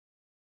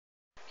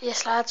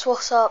Yes lads,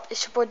 what's up?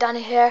 It's your boy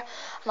Danny here,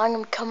 and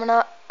I'm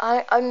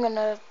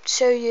gonna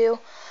show you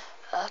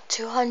a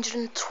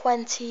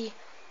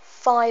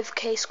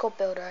 225k squad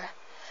builder.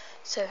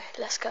 So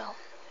let's go.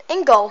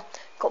 In goal,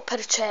 got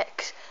Petr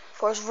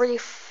for his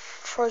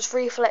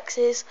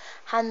reflexes,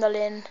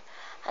 handling,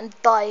 and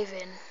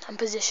diving and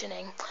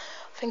positioning.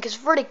 I think it's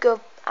really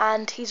good,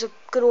 and he's a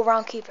good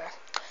all-round keeper.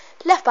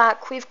 Left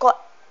back, we've got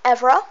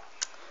Evra,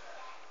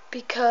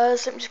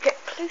 because let me just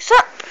get closer.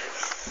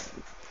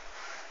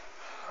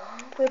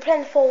 We're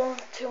playing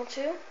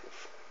 4-2-2.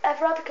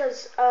 Evra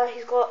because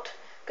he's got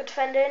good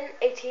defending,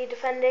 80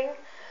 defending,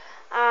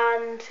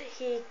 and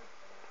he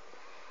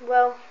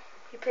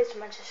plays for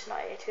Manchester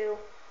United too.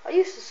 I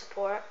used to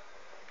support,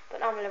 but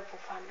now I'm a Liverpool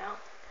fan now.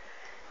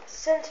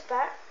 Centre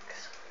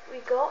backs we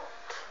got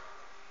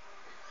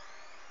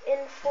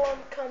Inform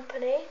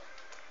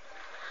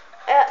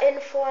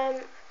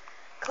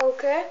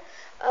Coker.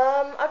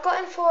 I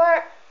got him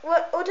for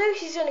although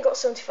he's only got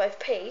 75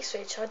 pace,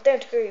 which I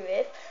don't agree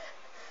with.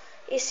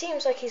 It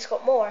seems like he's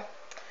got more,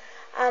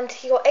 and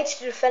he got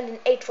 82 defending,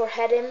 84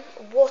 heading,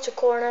 water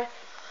corner,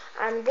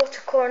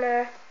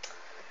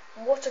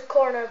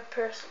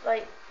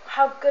 like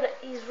how good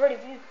he's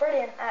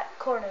brilliant at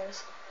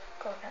corners.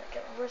 God, I can't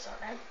get my words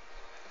out now.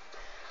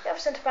 The other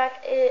centre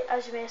back,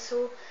 as you may have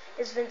saw,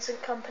 is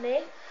Vincent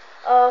Company,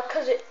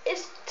 because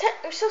it's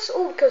just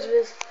all because of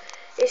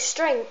his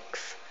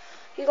strength.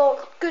 He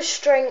got good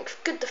strength,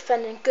 good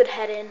defending, good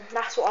heading.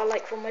 That's what I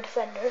like from my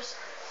defenders.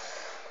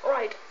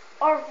 Right.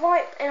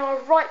 In our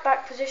right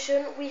back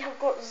position, we have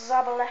got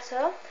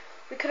Zabaleta.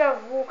 We could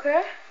have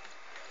Walker,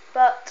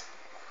 but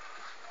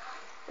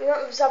we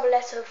went with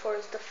Zabaleta for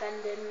his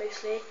defending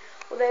mostly.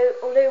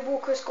 Although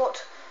Walker's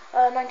got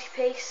 90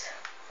 pace,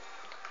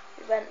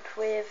 we went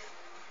with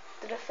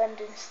the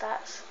defending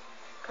stats,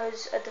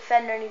 because a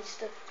defender needs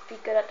to be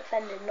good at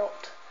defending,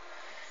 not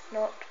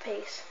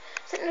pace.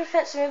 Second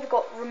defensive move, we've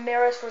got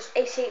Ramirez for his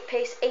 88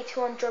 pace,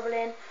 81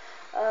 dribbling.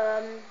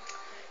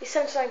 He's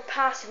 79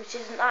 passing, which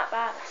isn't that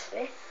bad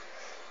actually.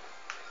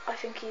 I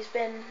think he's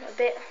been a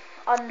bit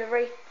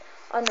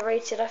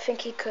underrated. I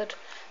think he could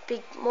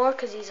be more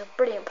because he's a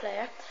brilliant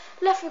player.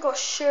 Left we've got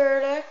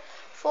Schürrle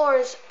for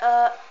his,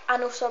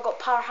 and also I've got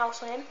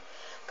Powerhouse on him,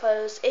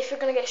 because if you're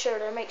going to get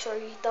Schürrle, make sure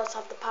he does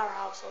have the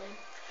Powerhouse on him.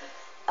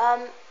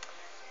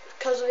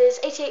 Because of his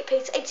 88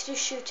 pace, 82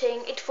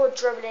 shooting, 84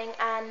 dribbling,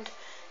 and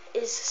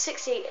his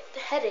 68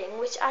 heading,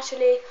 which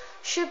actually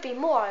should be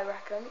more, I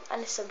reckon,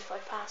 and his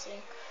 75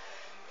 passing.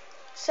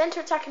 Centre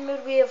attacking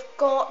mode, we have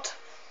got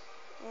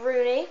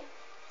Rooney.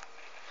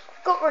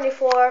 We've got Rooney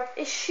for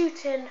his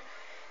shooting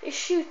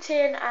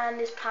and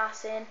his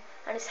passing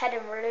and his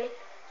heading, really.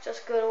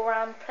 Just good all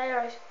round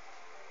player,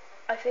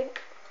 I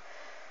think.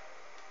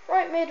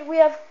 Right mid, we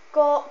have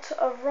got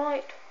a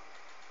right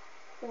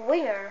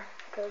winger,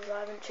 because I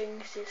haven't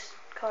changed his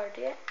card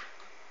yet.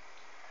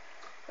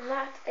 And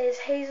that is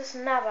Jesus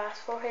Navas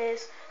for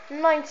his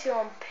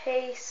 91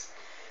 pace,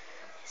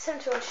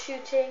 71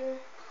 shooting.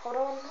 Hold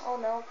on, oh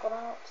no, got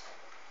out.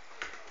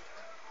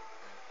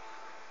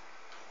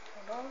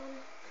 Hold on.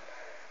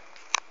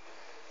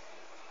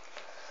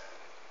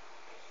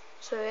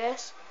 So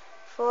yes,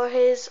 for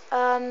his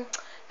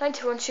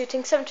 91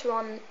 shooting,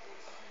 91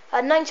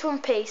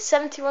 pace,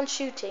 71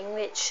 shooting,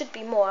 which should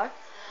be more.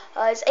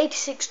 His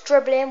 86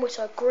 dribbling, which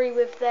I agree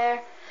with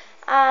there,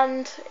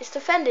 and his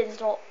defending is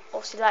not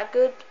obviously that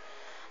good,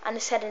 and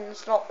his heading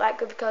is not that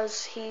good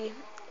because he's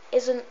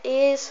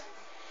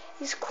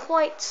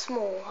quite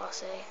small, I'll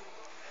say.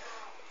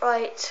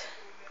 Right.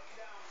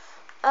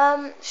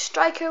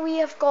 Striker, we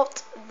have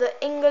got the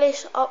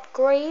English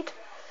upgrade,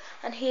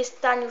 and he is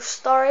Daniel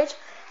Sturridge,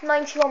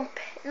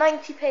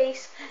 90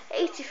 pace,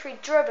 83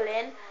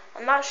 dribbling,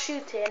 and that's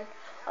shooting.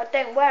 I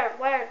don't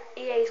where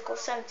EA's got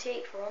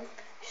 78 from.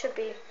 Should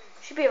be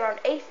around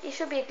 8. It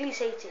should be at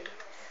least 80.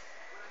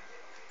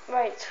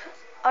 Right.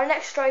 Our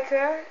next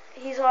striker,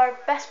 he's our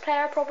best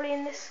player probably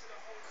in this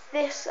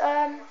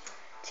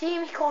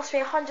team. He cost me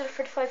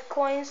 135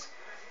 coins.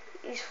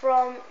 He's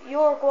from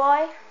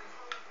Uruguay.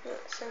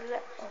 So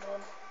hold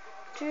on.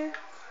 2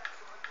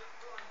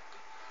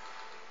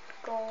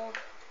 gold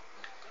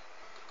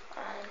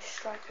and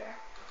striker.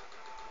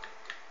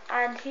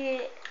 And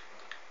he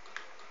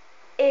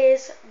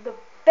is the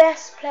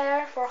best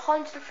player for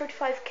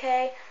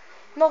 135k,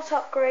 not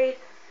upgrade,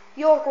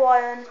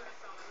 Uruguayan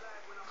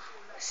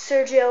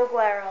Sergio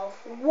Aguero.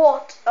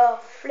 What a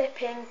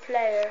flipping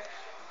player.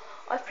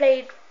 I've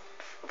played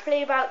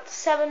about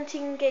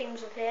 17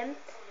 games with him,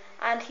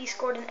 and he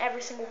scored in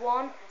every single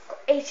one. Got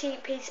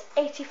 88 pace,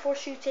 84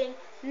 shooting,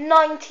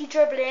 90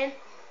 dribbling.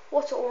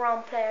 What an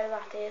all-round player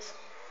that is.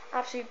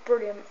 Absolutely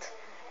brilliant.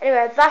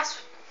 Anyway,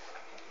 that's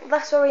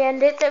where we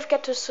end it. Don't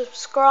forget to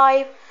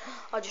subscribe.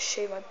 I'll just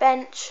show you my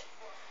bench.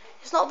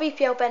 It's not a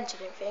BPL bench, I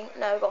don't think.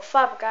 No, we've got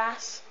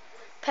Fabregas,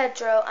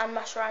 Pedro, and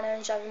Mascherano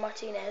and Javi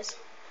Martinez.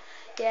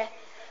 Yeah,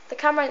 the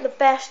camera ain't the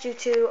best due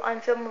to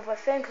I'm filming with my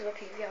phone because of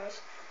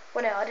PVRs.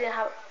 Well, no, I didn't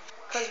have,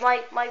 because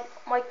my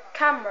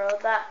camera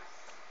that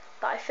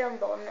I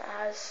filmed on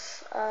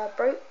has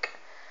broke.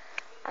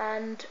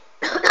 and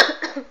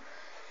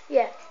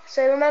yeah.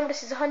 So remember,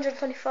 this is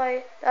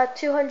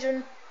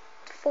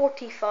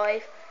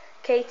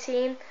 245k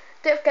team.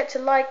 Don't forget to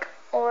like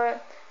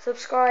or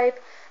subscribe,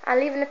 and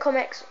leave in the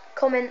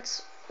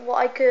comments what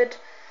I could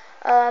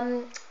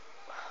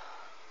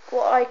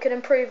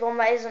improve on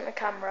that isn't the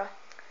camera.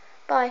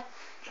 Bye.